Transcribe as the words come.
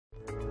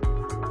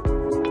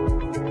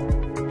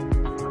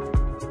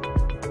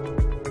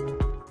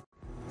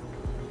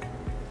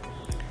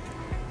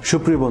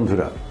সুপ্রিয়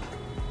বন্ধুরা,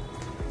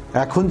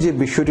 এখন যে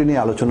বিষয়টি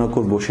নিয়ে আলোচনা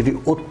করব সেটি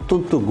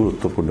অত্যন্ত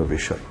গুরুত্বপূর্ণ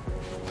বিষয়।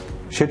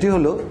 সেটি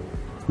হলো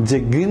যে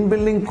গ্রিন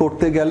বিল্ডিং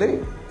করতে গেলে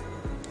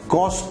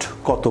কস্ট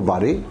কত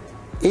বাড়ে,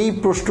 এই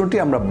প্রশ্নটি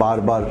আমরা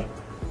বারবার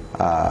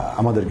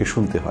আমাদেরকে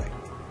শুনতে হয়।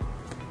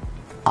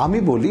 আমি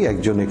বলি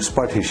একজন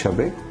এক্সপার্ট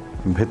হিসাবে,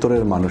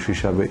 ভেতরের মানুষ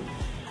হিসাবে,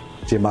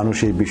 যে মানুষ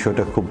এই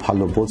বিষয়টা খুব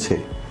ভালো বোঝে,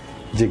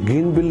 যে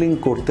গ্রিন বিল্ডিং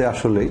করতে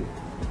আসলে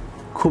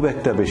খুব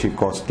একটা বেশি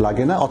কস্ট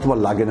লাগে না, অথবা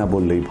লাগে না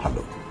বললেই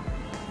ভালো।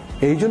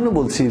 এই জন্য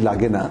বলছি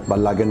লাগে না বা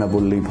লাগে না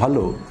বললেই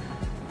ভালো,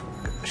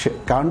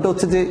 কারণটা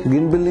হচ্ছে যে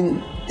গ্রিন বিল্ডিং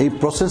এই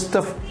প্রসেসটা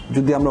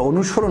যদি আমরা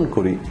অনুসরণ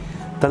করি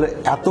তাহলে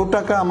এত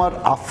টাকা আমার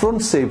আপফ্রন্ট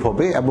সেভ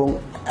হবে এবং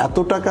এত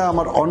টাকা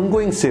আমার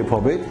অনগোয়িং সেভ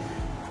হবে।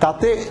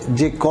 তাতে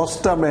যে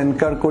কস্টটা আমরা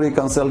এনকার করি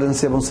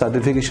কনসালটেন্সি এবং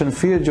সার্টিফিকেশন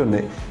ফি এর জন্য,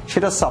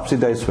 সেটা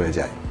সাবসিডাইজ হয়ে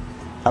যায়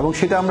এবং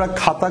সেটা আমরা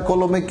খাতা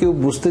কলমে কেউ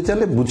বুঝতে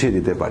চাইলে বুঝিয়ে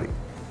দিতে পারি।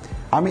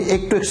 আমি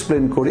একটু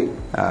এক্সপ্লেন করি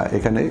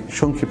এখানে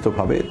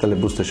সংক্ষিপ্তভাবে, তাহলে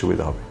বুঝতে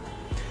সুবিধা হবে।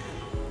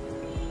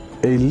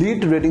 এই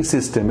লিড রেটিং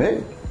সিস্টেমে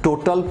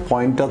টোটাল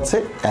পয়েন্ট আছে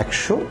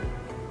 100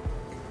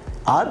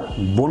 আর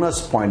বোনাস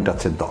পয়েন্ট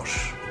আছে 10।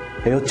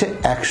 এই হচ্ছে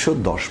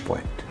 110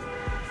 পয়েন্ট।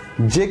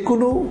 যে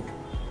কোনো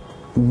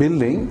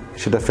বিল্ডিং,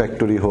 সেটা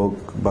ফ্যাক্টরি হোক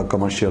বা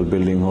কমার্শিয়াল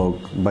বিল্ডিং হোক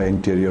বা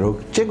ইন্টেরিয়র হোক,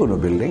 যে কোনো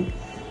বিল্ডিং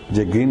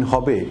যে গ্রিন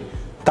হবে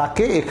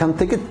তাকে এখান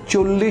থেকে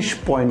 40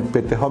 পয়েন্ট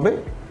পেতে হবে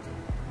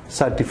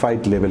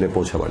সার্টিফাইড লেভেলে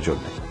পৌঁছাবার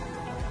জন্য।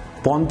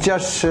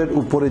 50-এর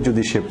উপরে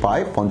যদি সে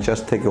পায়, 50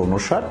 থেকে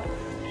 59,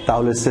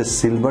 তাহলে সে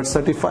সিলভার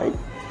সার্টিফাইড।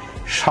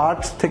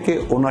 60 থেকে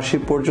 79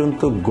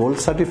 পর্যন্ত গোল্ড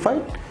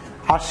সার্টিফাইড,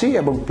 80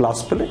 এবং প্লাস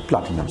পেলে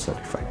প্লাটিনাম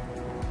সার্টিফাইড।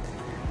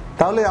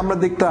 তাহলে আমরা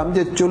দেখলাম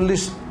যে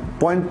 40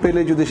 পয়েন্ট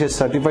পেলে যদি সে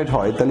সার্টিফাইড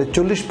হয়, তাহলে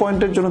 40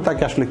 পয়েন্টের জন্য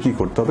তাকে আসলে কি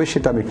করতে হবে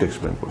সেটা আমি একটু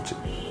এক্সপ্লেন করছি।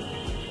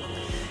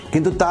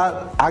 কিন্তু তার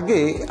আগে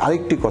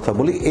আরেকটি কথা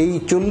বলি, এই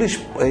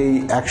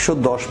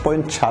 110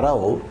 পয়েন্ট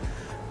ছাড়াও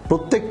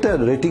প্রত্যেকটা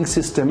রেটিং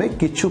সিস্টেমে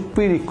কিছু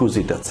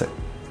প্রিরিকুইজিট আছে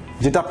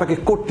যেটা আপনাকে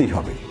করতেই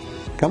হবে।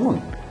 কেমন?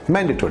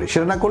 ম্যান্ডেটরি।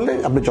 সেটা না করলে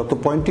আপনি যত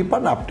পয়েন্টই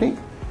পান আপনি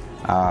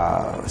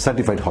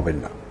সার্টিফাইড হবেন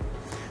না।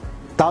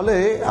 তাহলে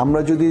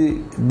আমরা যদি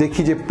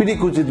দেখি যে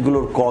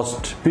প্রিরিকুইজিটগুলোর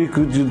কস্ট,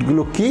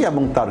 প্রিরিকুইজিটগুলো কি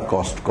এবং তার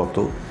কস্ট কত,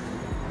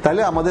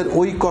 তাহলে আমাদের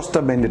ওই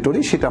কস্টটা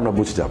ম্যান্ডেটরি, সেটা আমরা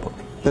বুঝে যাব।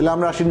 তাহলে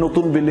আমরা আসি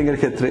নতুন বিল্ডিং এর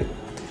ক্ষেত্রে।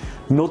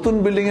 নতুন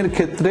বিল্ডিং এর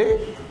ক্ষেত্রে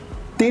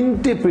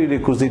 3টে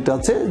প্রিরিকুইজিট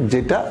আছে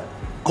যেটা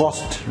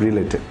কস্ট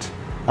রিলেটেড,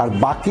 আর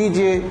বাকি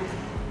যে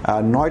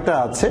 9টা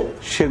আছে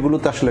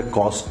সেগুলোতে আসলে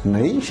কস্ট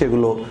নেই,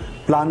 সেগুলো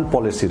প্ল্যান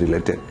পলিসি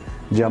রিলেটেড।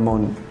 যেমন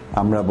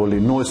আমরা বলি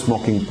no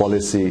smoking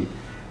policy,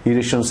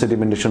 irrigation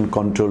sedimentation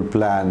control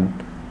plan,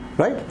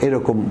 right?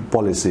 এরকম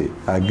পলিসি,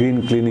 গ্রিন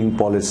ক্লিনিং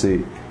পলিসি,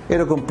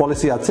 এরকম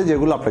পলিসি আছে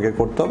যেগুলো আপনাকে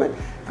করতে হবে।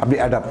 আপনি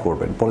অ্যাডাপ্ট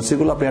করবেন,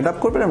 পলিসিগুলো আপনি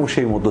অ্যাডাপ্ট করবেন এবং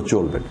সেই মতো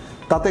চলবেন,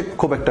 তাতে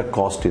খুব একটা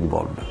কস্ট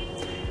ইনভলভ না।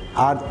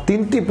 আর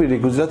 3টি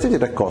প্রিরিকুইজিট আছে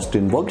যেটা কস্ট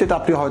ইনভলভ, যেটা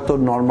আপনি হয়তো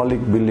নর্মালি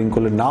বিল্ডিং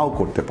করলে নাও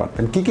করতে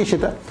পারতেন। কি কি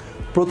সেটা?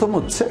 প্রথম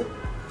হচ্ছে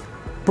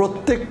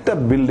প্রত্যেকটা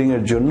বিল্ডিং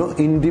এর জন্য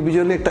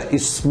ইন্ডিভিজুয়ালি একটা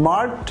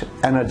স্মার্ট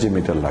এনার্জি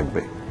মিটার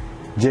লাগবে,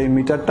 যে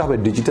মিটারটা হবে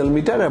ডিজিটাল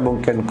মিটার এবং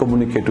ক্যান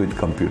কমিউনিকেট উইথ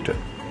কম্পিউটার।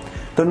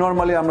 তো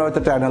নর্মালি আমরা হয়তো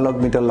একটা অ্যানালগ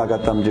মিটার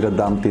লাগাতাম যেটার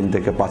দাম 3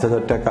 থেকে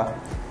 5,000 টাকা।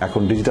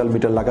 এখন ডিজিটাল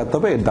মিটার লাগাতে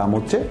হবে, এর দাম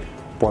হচ্ছে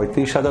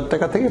 35,000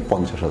 টাকা থেকে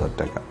 50,000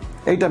 টাকা।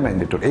 এইটা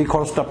ম্যান্ডেটরি, এই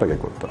খরচটা আপনাকে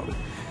করতে হবে।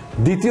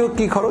 দ্বিতীয়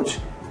কি খরচ?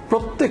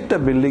 প্রত্যেকটা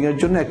বিল্ডিং এর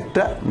জন্য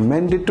একটা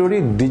ম্যান্ডেটরি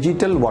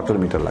ডিজিটাল ওয়াটার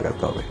মিটার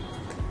লাগাতে হবে,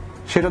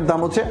 সেটার দাম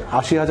হচ্ছে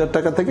 80,000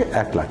 টাকা থেকে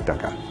 1 লাখ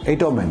টাকা।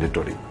 এইটাও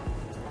ম্যান্ডেটরি।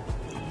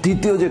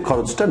 তৃতীয় যে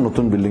খরচটা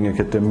নতুন বিল্ডিং এর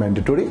ক্ষেত্রে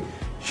ম্যান্ডেটরি,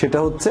 সেটা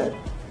হচ্ছে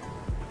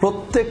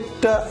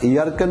প্রত্যেকটা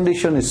এয়ার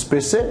কন্ডিশন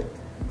স্পেসে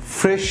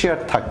ফ্রেশ এয়ার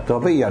থাকতে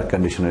হবে এয়ার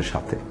কন্ডিশনের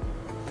সাথে।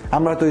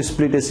 আমরা তো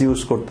স্প্লিট এসি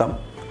ইউজ করতাম,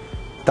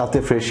 তাতে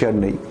ফ্রেশ এয়ার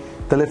নেই।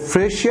 তাহলে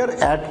ফ্রেশ এয়ার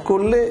অ্যাড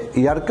করলে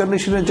এয়ার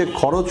কন্ডিশনের যে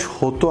খরচ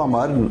হতো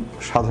আমার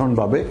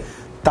সাধারণভাবে,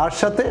 তার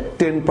সাথে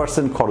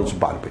 10% খরচ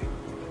বাড়বে।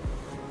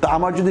 তা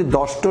আমার যদি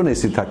 10 টন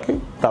এসি থাকে,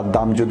 তার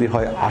দাম যদি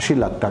হয় 80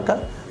 লাখ টাকা,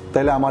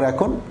 তাহলে আমার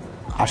এখন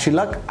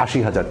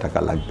 80,80,000 টাকা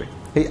লাগবে।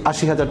 এই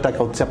 80,000 টাকা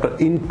হচ্ছে আপনার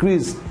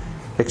ইনক্রিজ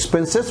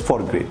এক্সপেন্সেস ফর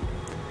গ্রিন।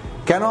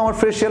 কেন আমার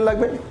ফ্রেশ এয়ার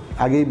লাগবে?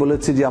 আগেই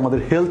বলেছি যে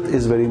আমাদের হেলথ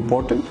ইজ ভেরি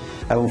ইম্পর্টেন্ট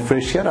এবং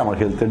ফ্রেশ এয়ার আমার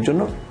হেলথের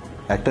জন্য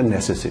একটা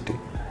নেসেসিটি।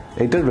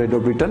 এইটার রেট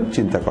অফ রিটার্ন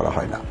চিন্তা করা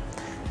হয় না।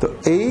 তো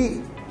এই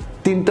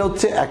 3টা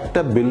হচ্ছে একটা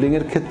বিল্ডিং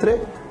এর ক্ষেত্রে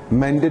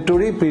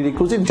ম্যান্ডেটরি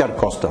প্রিরিকুইজিট যার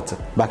কস্ট আছে,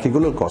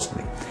 বাকিগুলোর কস্ট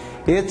নেই।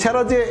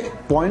 এছাড়া যে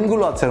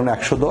পয়েন্টগুলো আছে এখন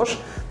 110,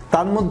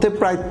 তার মধ্যে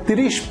প্রায়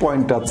 30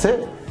 পয়েন্ট আছে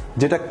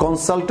যেটা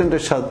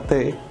কনসালটেন্টের সাথে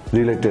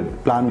related.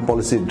 Plan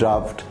policy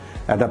draft,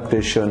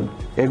 adaptation,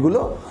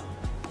 এগুলো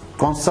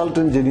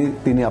কনসালটেন্ট যিনি,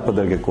 তিনি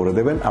আপনাদেরকে করে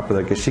দেবেন,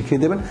 আপনাদেরকে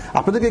শিখিয়ে দেবেন।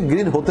 আপনাদেরকে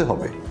গ্রিন হতে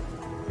হবে,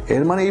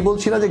 এর মানে এই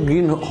বলছি না যে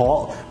গ্রিন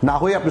না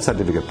হয়ে আপনি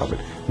সার্টিফিকেট পাবেন।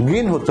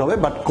 গ্রিন হতে হবে,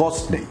 বাট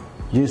কস্ট নেই,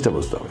 জিনিসটা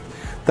বুঝতে হবে।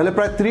 তাহলে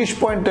প্রায় 30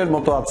 পয়েন্টের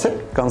মতো আছে,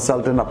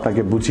 কনসালটেন্ট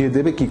আপনাকে বুঝিয়ে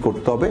দেবে কি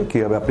করতে হবে,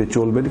 কিভাবে আপনি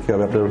চলবেন,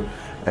 কিভাবে আপনার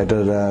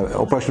এটার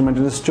অপারেশন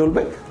মেইনটেনেন্স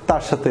চলবে,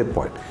 তার সাথে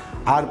পয়েন্ট।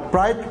 আর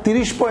প্রায়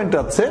 30 পয়েন্ট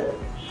আছে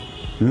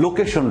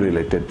location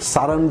related,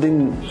 surrounding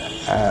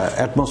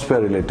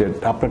atmosphere related,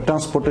 আপনার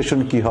ট্রান্সপোর্টেশন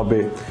কি হবে,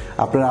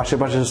 আপনার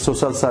আশেপাশে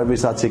সোশ্যাল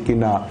সার্ভিস আছে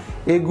কিনা,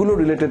 এগুলো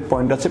রিলেটেড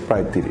পয়েন্ট আছে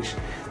প্রায় 30।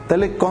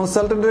 তাহলে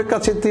কনসালটেন্টের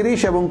কাছে 30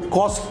 এবং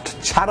কস্ট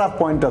ছাড়া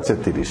পয়েন্ট আছে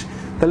 30,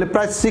 তাহলে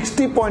প্রায়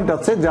 60 পয়েন্ট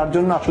আছে যার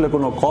জন্য আসলে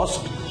কোনো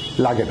কস্ট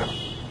লাগে না।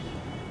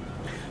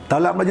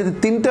 তাহলে আমরা যদি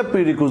 3টা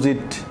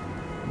প্রিরিকুইজিট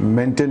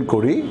মেনটেন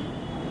করি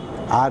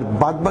আর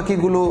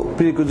বাদবাকিগুলো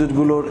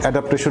প্রিরিকুইজিটগুলোর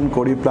অ্যাডাপ্টেশন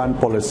করি, প্ল্যান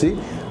পলিসি,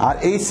 আর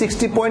এই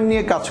 60 পয়েন্ট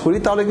নিয়ে কাজ করি,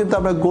 তাহলে কিন্তু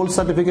আমরা গোল্ড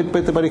সার্টিফিকেট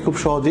পেতে পারি খুব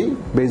সহজেই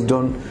বেসড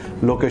অন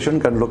লোকেশন।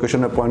 কারণ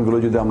লোকেশনের পয়েন্টগুলো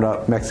যদি আমরা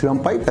ম্যাক্সিমাম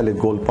পাই তাহলে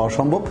গোল্ড পাওয়া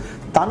সম্ভব।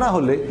 তা না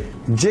হলে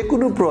যে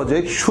কোনো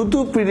প্রজেক্ট শুধু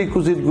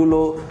প্রিরিকুইজিটগুলো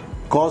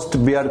কস্ট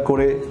বেয়ার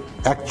করে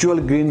অ্যাকচুয়াল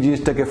গ্রিন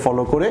জিনিসটাকে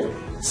ফলো করে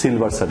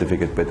সিলভার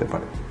সার্টিফিকেট পেতে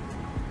পারে।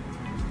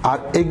 আর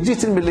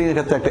এক্সিস্টিং বিল্ডিং এর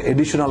ক্ষেত্রে একটা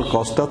এডিশনাল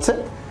কস্ট আছে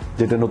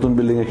যেটা নতুন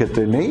বিল্ডিং এর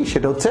ক্ষেত্রে নেই,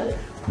 সেটা হচ্ছে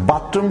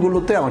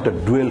বাথরুমগুলোতে আমার একটা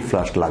ডুয়েল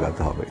ফ্লাশ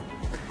লাগাতে হবে।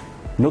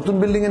 নতুন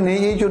বিল্ডিং এ নেই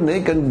এই জন্যই,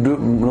 কারণ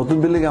নতুন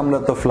বিল্ডিং আমরা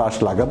তো ফ্লাশ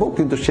লাগাবো,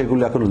 কিন্তু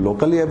সেগুলো এখন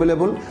লোকালি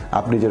অ্যাভেলেবল।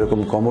 আপনি যেরকম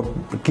কমোড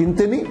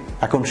কিনতেনি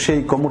এখন সেই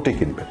কমোডে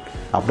কিনবেন,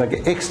 আপনাকে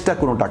এক্সট্রা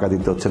কোনো টাকা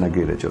দিতে হচ্ছে না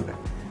গ্রিডের জন্য।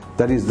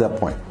 That is the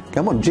point.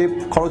 কেমন যে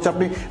খরচ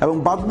আপনি, এবং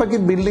বাদ বাকি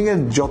বিল্ডিং এর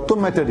যত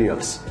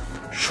ম্যাটেরিয়ালস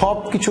সব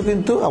কিছু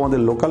কিন্তু আমাদের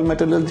লোকাল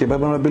ম্যাটেরিয়াল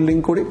যেভাবে আমরা বিল্ডিং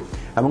করি,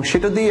 এবং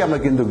সেটা দিয়েই আমরা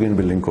কিন্তু গ্রিন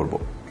বিল্ডিং করব।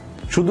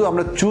 শুধু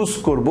আমরা চুজ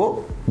করব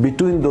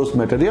between those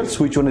materials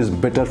which one is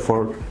better for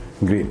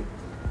green.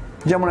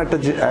 যেমন একটা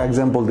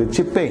এক্সাম্পল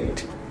দিচ্ছি, পেইন্ট।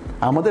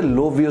 আমাদের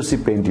লো ভিওসি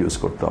পেইন্ট ইউজ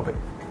করতে হবে।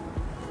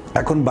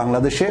 এখন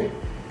বাংলাদেশে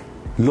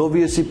লো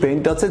ভিওসি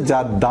পেইন্ট আছে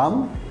যার দাম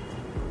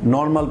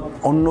নর্মাল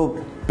অন্য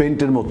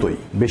পেইন্টের মতোই,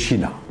 বেশি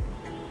না।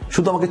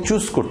 শুধু আমাকে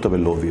চুজ করতে হবে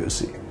লো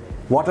ভিওসি।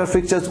 ওয়াটার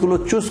ফিক্সার্স গুলো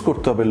চুজ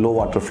করতে হবে লো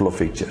water flow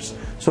fixers.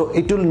 So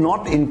it will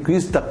not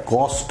increase the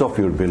cost of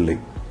your building.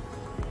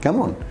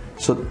 কেমন?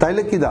 সো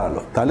তাইলে কি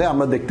দাঁড়ালো? তাহলে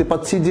আমরা দেখতে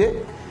পাচ্ছি যে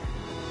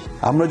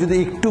আমরা যদি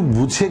একটু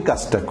বুঝে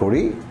কাজটা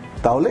করি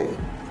তাহলে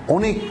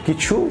অনেক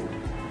কিছু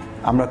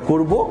আমরা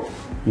করব,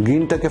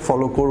 গ্রিনটাকে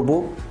ফলো করব,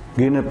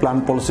 গ্রিনের প্ল্যান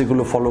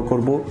পলিসিগুলো ফলো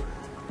করব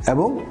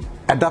এবং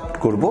অ্যাডাপ্ট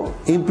করব,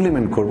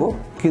 ইমপ্লিমেন্ট করব,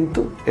 কিন্তু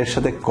এর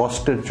সাথে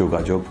কস্টের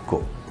যোগাযোগ।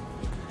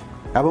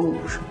 এবং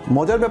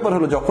মজার ব্যাপার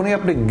হলো যখনই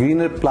আপনি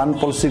গ্রিনের প্ল্যান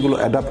পলিসিগুলো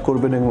অ্যাডাপ্ট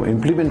করবেন এবং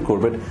ইমপ্লিমেন্ট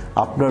করবেন,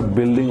 আপনার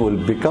building will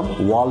become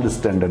world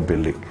standard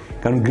building.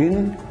 কারণ গ্রিন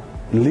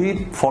লিড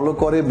ফলো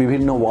করে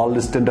বিভিন্ন ওয়ার্ল্ড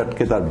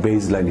স্ট্যান্ডার্ডকে তার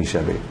বেস লাইন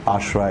হিসাবে,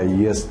 আশ্রয়,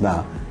 ইয়েসনা,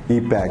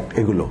 ইপ্যাক্ট,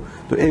 এগুলো।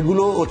 তো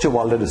এগুলো হচ্ছে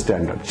ওয়ার্ল্ডের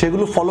স্ট্যান্ডার্ড,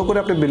 সেগুলো ফলো করে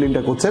আপনি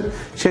বিল্ডিংটা করছেন,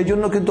 সেই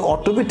জন্য কিন্তু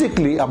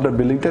অটোমেটিকলি আপনার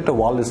বিল্ডিংটা একটা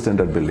ওয়ার্ল্ড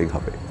স্ট্যান্ডার্ড বিল্ডিং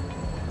হবে।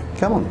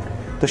 কেমন?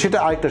 তো সেটা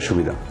আরেকটা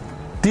সুবিধা।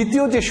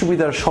 তৃতীয় যে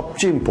সুবিধা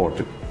সবচেয়ে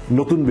ইম্পর্টেন্ট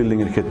নতুন বিল্ডিং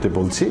এর ক্ষেত্রে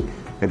বলছি,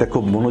 এটা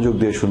খুব মনোযোগ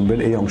দিয়ে শুনবেন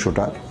এই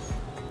অংশটা।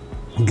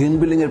 গ্রিন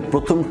বিল্ডিং এর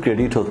প্রথম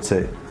ক্রেডিট হচ্ছে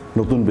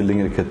নতুন বিল্ডিং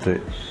এর ক্ষেত্রে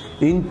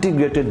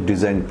ইন্টিগ্রেটেড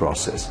ডিজাইন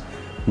প্রসেস।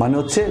 মানে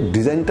হচ্ছে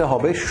ডিজাইনটা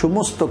হবে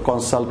সমস্ত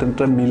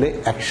কনসালটেন্টরা মিলে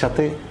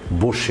একসাথে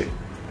বসে।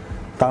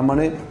 তার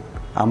মানে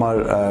আমার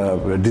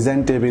ডিজাইন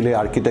টেবিলে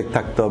আর্কিটেক্ট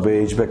থাকতে হবে,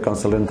 এইচব্যাক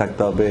কনসালটেন্ট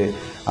থাকতে হবে,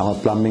 আমার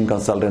প্লাম্বিং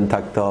কনসালটেন্ট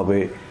থাকতে হবে,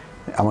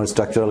 আমার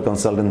স্ট্রাকচারাল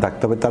কনসালটেন্ট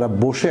থাকতে হবে। তারা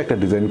বসে একটা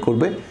ডিজাইন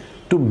করবে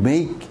to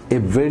make a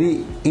very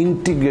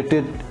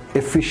integrated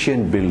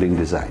efficient building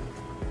design.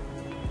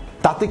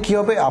 তাতে কি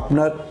হবে?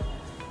 আপনার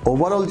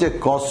ওভারঅল যে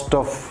কস্ট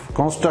অফ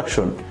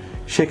কনস্ট্রাকশন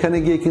সেখানে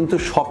গিয়ে কিন্তু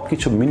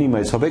সবকিছু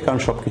মিনিমাইজ হবে, কারণ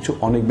সবকিছু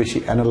অনেক বেশি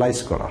অ্যানালাইজ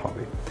করা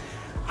হবে।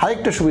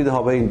 আরেকটা সুবিধা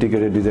হবে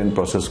ইন্টিগ্রেটেড ডিজাইন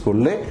প্রসেস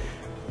করলে,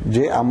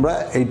 যে আমরা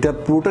এইটা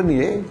পুরোটা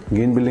নিয়ে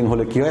গ্রিন বিল্ডিং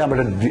হলে কি হয়,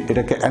 আমরা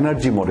এটাকে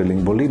এনার্জি মডেলিং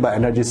বলি বা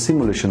এনার্জি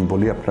সিমুলেশন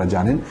বলি, আপনারা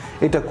জানেন।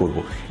 এটা করব,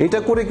 এটা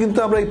করে কিন্তু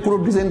আমরা এই পুরো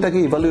ডিজাইনটাকে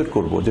ইভালুয়েট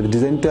করব, যে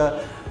ডিজাইনটা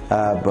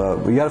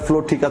এয়ার ফ্লো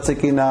ঠিক আছে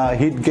কিনা,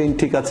 হিট গেইন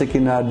ঠিক আছে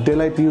কিনা,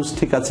 ডেলাইট ইউজ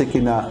ঠিক আছে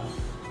কিনা।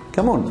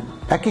 কেমন?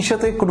 একই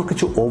সাথে কোনো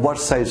কিছু ওভার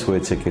সাইজ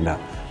হয়েছে কিনা,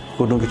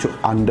 কোনো কিছু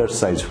আন্ডার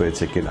সাইজ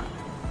হয়েছে কিনা,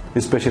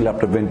 স্পেশালি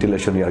আপনার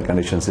ventilation, air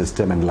condition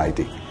system and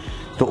lighting.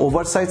 তো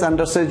ওভার সাইজ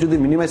আন্ডার সাইজ যদি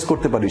মিনিমাইজ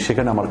করতে পারি,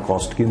 সেখানে আমার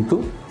কস্ট কিন্তু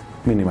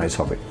মিনিমাইজ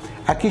হবে।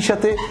 একই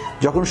সাথে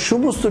যখন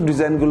সমস্ত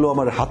ডিজাইনগুলো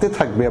আমার হাতে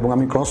থাকবে এবং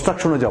আমি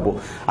কনস্ট্রাকশনে যাব,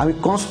 আমি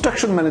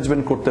কনস্ট্রাকশন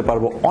ম্যানেজমেন্ট করতে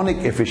পারবো অনেক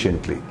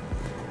এফিশিয়েন্টলি।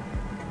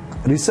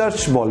 রিসার্চ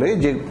বলে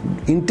যে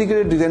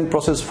ইন্টিগ্রেটেড ডিজাইন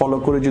প্রসেস ফলো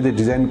করে যদি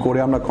ডিজাইন করে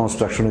আমরা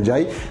কনস্ট্রাকশনে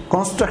যাই,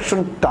 construction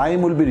time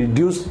will be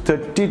reduce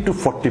 30 to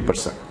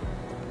 40%.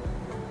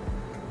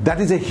 That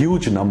is a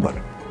huge number.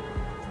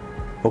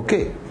 Okay,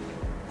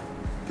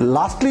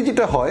 lastly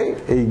যেটা হয়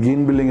এই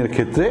গ্রিন বিল্ডিং এর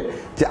ক্ষেত্রে,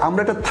 যে আমরা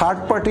একটা থার্ড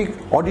পার্টি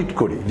অডিট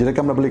করি, যেটাকে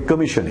আমরা বলি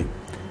কমিশনিং।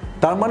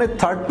 তার মানে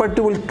third party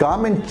will come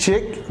and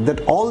check that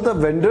all the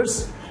vendors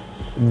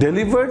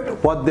delivered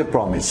what they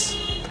promise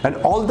and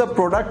all the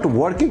product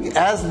working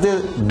as they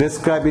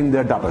describe in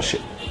their data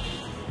sheet.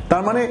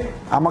 তার মানে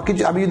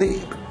আমি যদি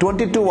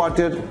 22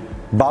 ওয়াটের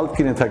বাল্ব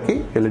কিনে থাকি,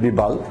 এলইডি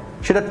বাল্ব,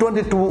 সেটা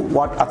 22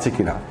 ওয়াট আছে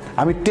কিনা,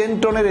 আমি 10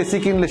 টনের এসি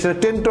কিনলে সেটা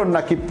 10 টন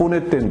নাকি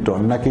 10.5 টন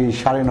নাকি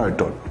 9.5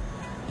 টন,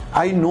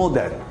 আই নো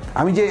দ্যাট।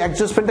 আমি যে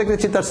এক্সজস্ট ফ্যানটা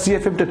কিনেছি তার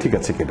সিএফএমটা ঠিক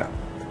আছে কিনা।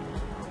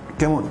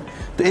 কেমন?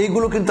 তো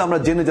এইগুলো কিন্তু আমরা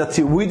জেনে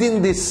যাচ্ছি উইদিন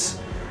দিস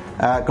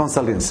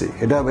কনসালটেন্সি।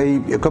 এটা এই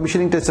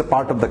কমিশনিংটা is a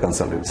part of the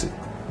consultancy.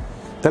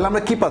 তাহলে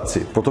আমরা কি পাচ্ছি?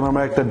 প্রথমে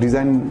আমরা একটা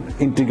ডিজাইন,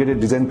 ইন্টিগ্রেটেড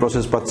ডিজাইন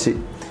প্রসেস পাচ্ছি,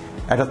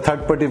 একটা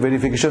থার্ড পার্টি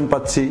ভেরিফিকেশন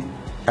পাচ্ছি,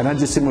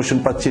 এনার্জি সিমুলেশন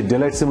পাচ্ছি,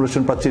 ডেলাইট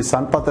সিমুলেশন পাচ্ছি,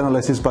 সানপাথ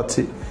অ্যানালাইসিস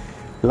পাচ্ছি।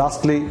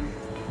 লাস্টলি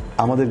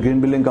আমাদের গ্রিন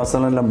বিল্ডিং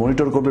কনসালটেন্টরা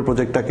মনিটর করবে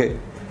প্রজেক্টটাকে,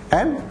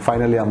 অ্যান্ড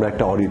ফাইনালি আমরা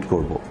একটা অডিট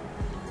করব।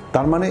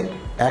 তার মানে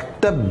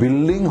একটা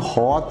বিল্ডিং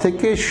হওয়া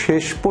থেকে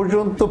শেষ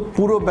পর্যন্ত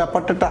পুরো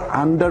ব্যাপারটা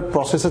আন্ডার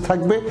প্রসেসে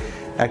থাকবে,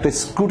 একটা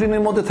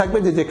স্ক্রুটিনির মধ্যে থাকবে,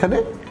 যেখানে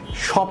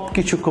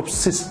সবকিছু খুব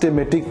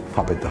সিস্টেমেটিক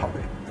ভাবে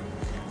হবে।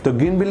 তো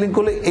গ্রিন বিল্ডিং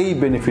করলে এই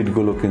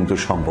বেনিফিটগুলো কিন্তু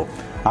সম্ভব।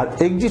 আর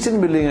এক্সিস্টিং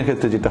বিল্ডিং এর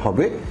ক্ষেত্রে যেটা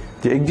হবে,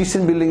 যে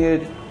এক্সিস্টিং বিল্ডিং এর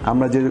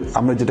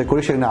আমরা যেটা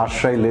করি সেখানে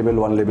আশ্রয় লেভেল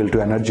 1 লেভেল 2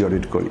 এনার্জি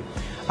অডিট করি।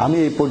 আমি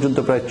এই পর্যন্ত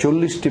প্রায়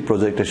 40টি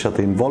প্রজেক্টের সাথে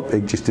ইনভলভ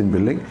এক্সিস্টিং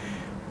বিল্ডিং।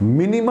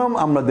 মিনিমাম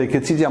আমরা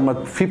দেখেছি যে আমরা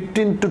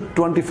 15 to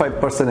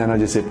 25%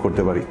 এনার্জি সেভ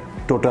করতে পারি,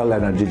 টোটাল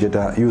এনার্জি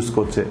যেটা ইউজ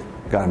করছে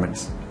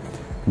গার্মেন্টস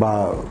বা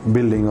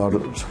building or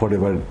what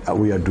ever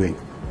we are doing.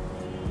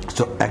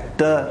 So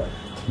একটা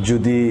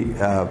যদি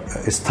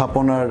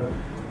স্থাপনার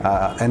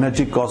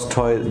এনার্জি কস্ট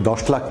হয়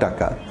 10 লাখ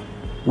টাকা,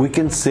 উই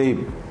ক্যান সেভ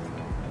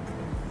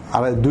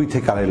 2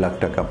 থেকে 2.5 লাখ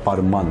টাকা per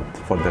month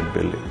for that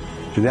building.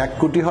 যদি 1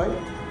 কোটি হয়,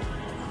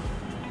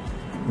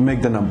 make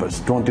the numbers,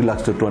 20 lakh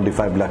to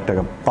 25 lakh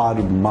টাকা পার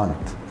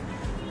মান্থ।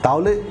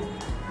 তাহলে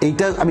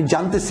এইটা আমি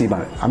জানতেছি,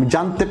 মানে আমি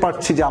জানতে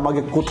পারছি যে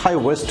আমাকে কোথায়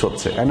ওয়েস্ট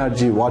হচ্ছে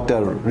এনার্জি,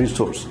 ওয়াটার,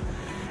 রিসোর্স।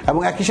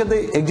 এবং একই সাথে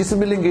এক্সিস্টিং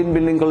বিল্ডিং, গ্রিন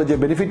বিল্ডিং করলে যে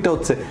বেনিফিটটা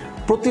হচ্ছে,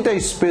 প্রতিটা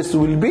space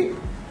will be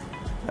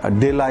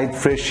day light,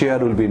 fresh air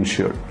will be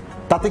ইনশিওর্ড।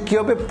 তাতে কি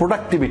হবে?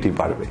 প্রোডাক্টিভিটি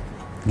বাড়বে।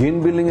 গ্রিন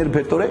বিল্ডিং এর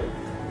ভেতরে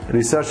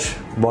রিসার্চ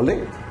বলে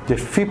যে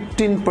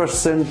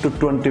 15% to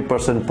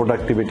 20%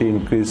 productivity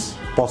increase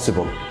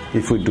possible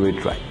if we do it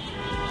right.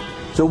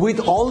 So with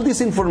all this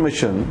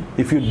information,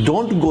 if you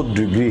don't go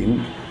to green,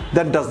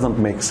 that does not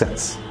make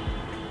sense.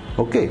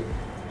 Okay.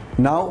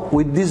 Now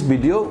with this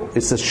video,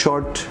 it's a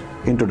short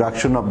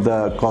introduction of the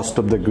cost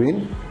of the green.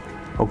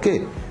 Okay.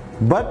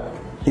 But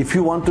if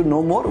you want to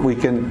know more, we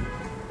can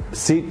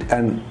sit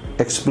and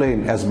explain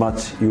as much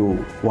you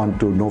want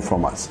to know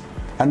from us.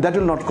 And that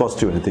will not cost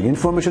you anything.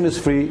 Information is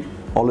free,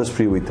 always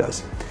free with us.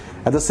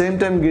 At the same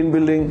time, green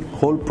building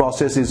whole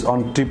process is on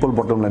triple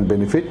bottom line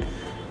benefit: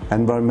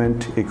 environment,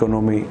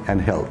 economy, and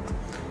health.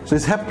 So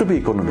it have to be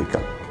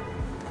economical.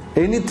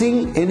 Anything,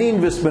 any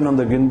investment on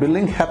the green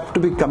building have to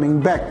be coming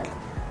back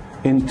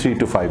in 3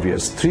 to 5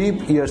 years. 3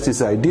 years is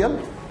ideal,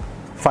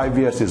 5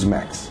 years is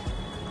max.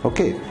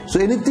 Okay, so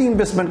anything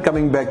investment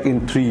coming back in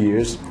 3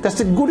 years, that's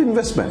a good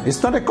investment.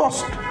 It's not a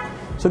cost.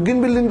 So green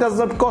building does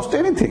not cost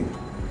anything.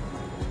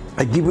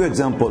 I give you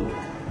example.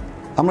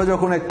 আমরা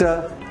যখন একটা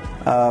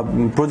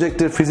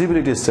প্রজেক্টের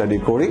feasibility study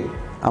করি,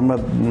 আমরা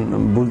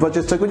বুঝবার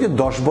চেষ্টা করি যে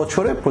 10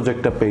 বছরে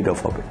প্রজেক্টটা পেইড অফ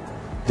হবে।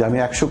 যে আমি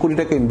 100 কোটি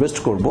টাকা ইনভেস্ট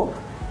করব,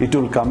 it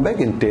will come back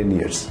in 10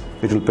 years.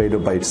 It will pay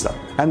off by itself,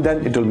 and then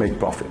it will make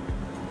profit.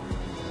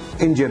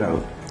 In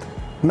general.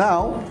 Now,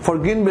 for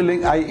green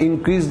building, I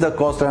increase the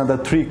cost another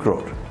 3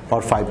 crore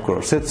or 5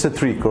 crore. Let's say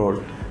 3 crore,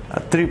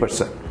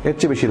 3%. এর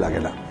চেয়ে বেশি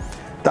লাগে না।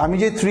 তো আমি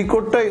যে 3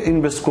 crore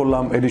invest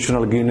করলাম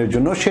additional গ্রিনের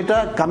জন্য, সেটা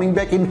coming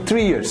back in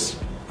 3 years.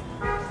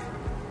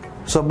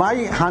 So my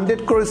 100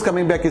 crore is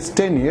coming back in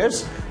 10 years.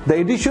 The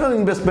additional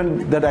investment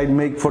that I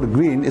make for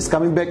green is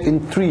coming back in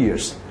 3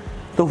 years.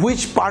 So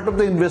which part of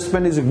the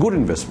investment is a good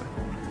investment?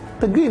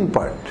 The green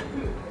part.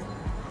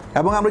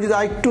 এবং আমরা যদি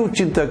আরেকটু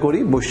চিন্তা করি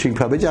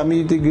বৈশ্বিকভাবে, যে আমি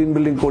যদি green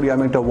building করি,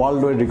 আমি একটা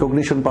ওয়ার্ল্ড ওয়াইড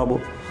রিকগনিশন পাবো,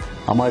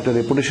 আমার একটা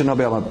রেপুটেশন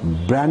হবে, আমার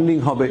ব্র্যান্ডিং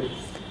হবে,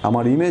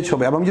 আমার ইমেজ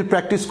হবে, এবং আমি যদি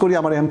প্র্যাকটিস করি,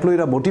 আমার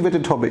এমপ্লয়িরা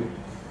মোটিভেটেড হবে,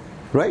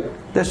 right?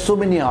 There so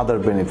many other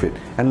benefit.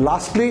 And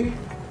lastly,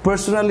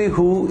 personally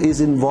who is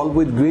involved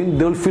with green,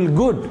 they will feel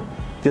good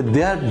that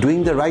they are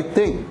doing the right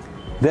thing.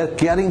 They are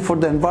caring for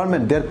the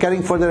environment, they are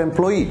caring for their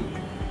employee,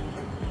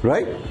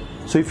 right?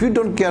 So if you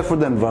don't care for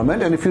the environment,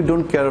 and if you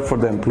don't care for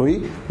the employee,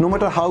 no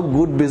matter how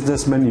good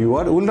businessman you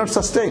are, will not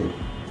sustain.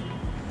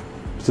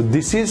 So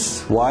this is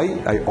why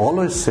I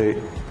always say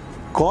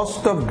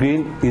cost of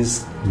green is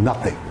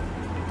nothing.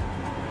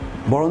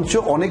 বরঞ্চ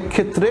অনেক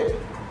ক্ষেত্রে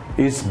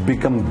is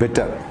become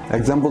better.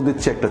 Example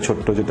দিচ্ছি একটা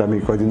ছোট্ট, যেটা আমি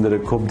কয়েকদিন ধরে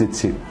খুব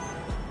দিচ্ছি।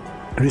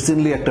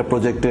 রিসেন্টলি একটা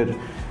প্রজেক্টের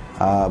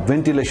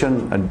ভেন্টিলেশন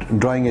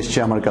ড্রয়িং এসছে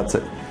আমার কাছে,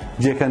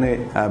 যেখানে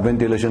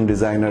ভেন্টিলেশন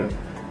ডিজাইনার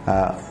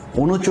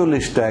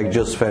 39টা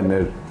এক্সজস্ট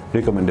ফ্যানের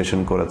রিকমেন্ডেশন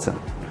করেছেন।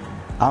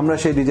 আমরা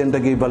সেই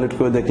ডিজাইনটাকে ইভালুয়েট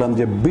করে দেখলাম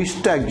যে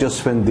 20টা এক্সজস্ট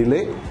ফ্যান দিলে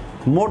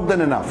more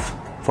than enough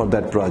for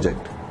that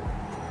project.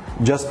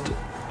 Just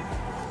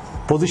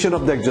position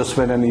of the exhaust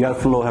fan and air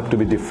flow have to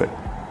B different,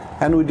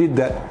 and we did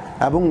that.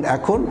 এবং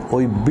এখন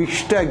ওই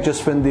 20টা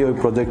এক্সজস্ট ফ্যান দিয়ে ওই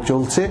প্রজেক্ট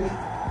চলছে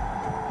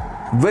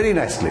ভেরি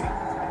নাইসলি।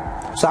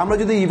 সো আমরা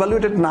যদি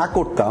evaluated না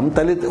করতাম,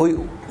 তাহলে ওই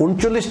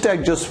 39টা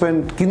এক্সজস্ট ফ্যান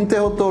কিনতে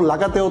হতো,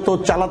 লাগাতে হতো,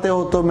 চালাতে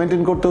হতো,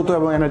 মেনটেন করতে হতো,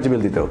 এবং এনার্জি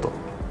বিল দিতে হতো।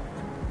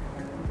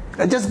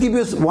 Just give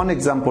you one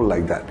example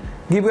like that.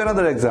 Give you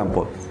another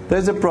example. There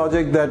is a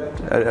project that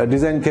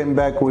design came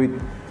back with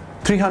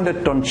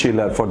 300-ton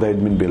chiller for the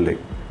admin building.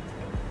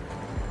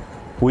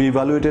 We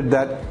evaluated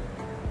that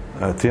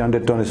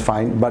 300 ton is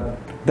fine, but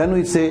then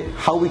we say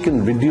how we can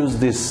reduce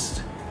these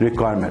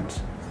requirements.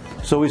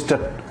 So we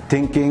start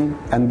thinking,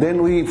 and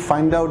then we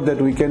find out that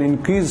we can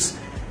increase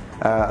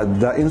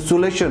the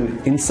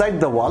insulation inside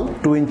the wall,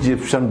 2-inch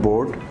gypsum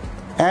board,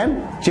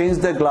 and change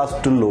the glass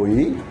to low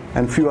E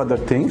and few other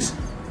things,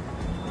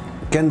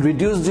 can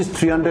reduce this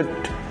 300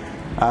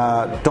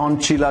 ton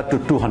chiller to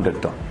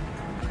 200 ton.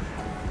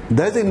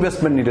 There is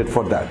investment needed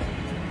for that,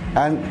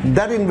 and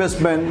that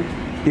investment,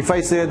 if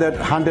I say that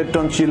 100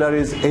 ton chiller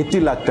is 80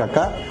 lakh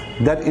taka,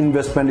 that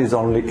investment is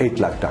only 8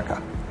 lakh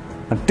taka.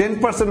 And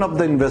 10% of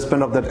the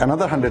investment of that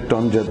another 100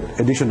 ton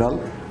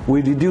additional,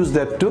 we reduce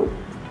that to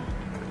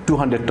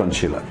 200 ton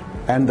chiller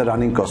and the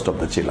running cost of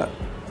the chiller.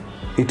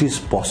 It is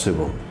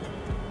possible.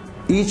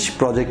 Each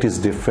project is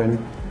different.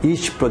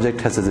 Each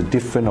project has a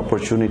different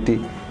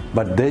opportunity,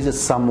 but there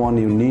is someone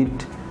you need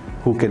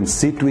who can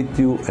sit with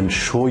you and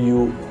show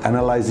you,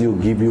 analyze you,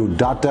 give you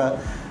data,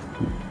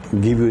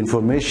 give you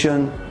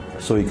information,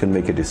 so you can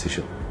make a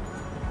decision.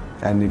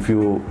 And if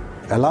you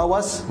allow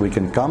us, we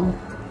can come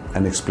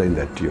and explain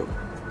that to you.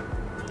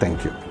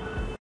 Thank you.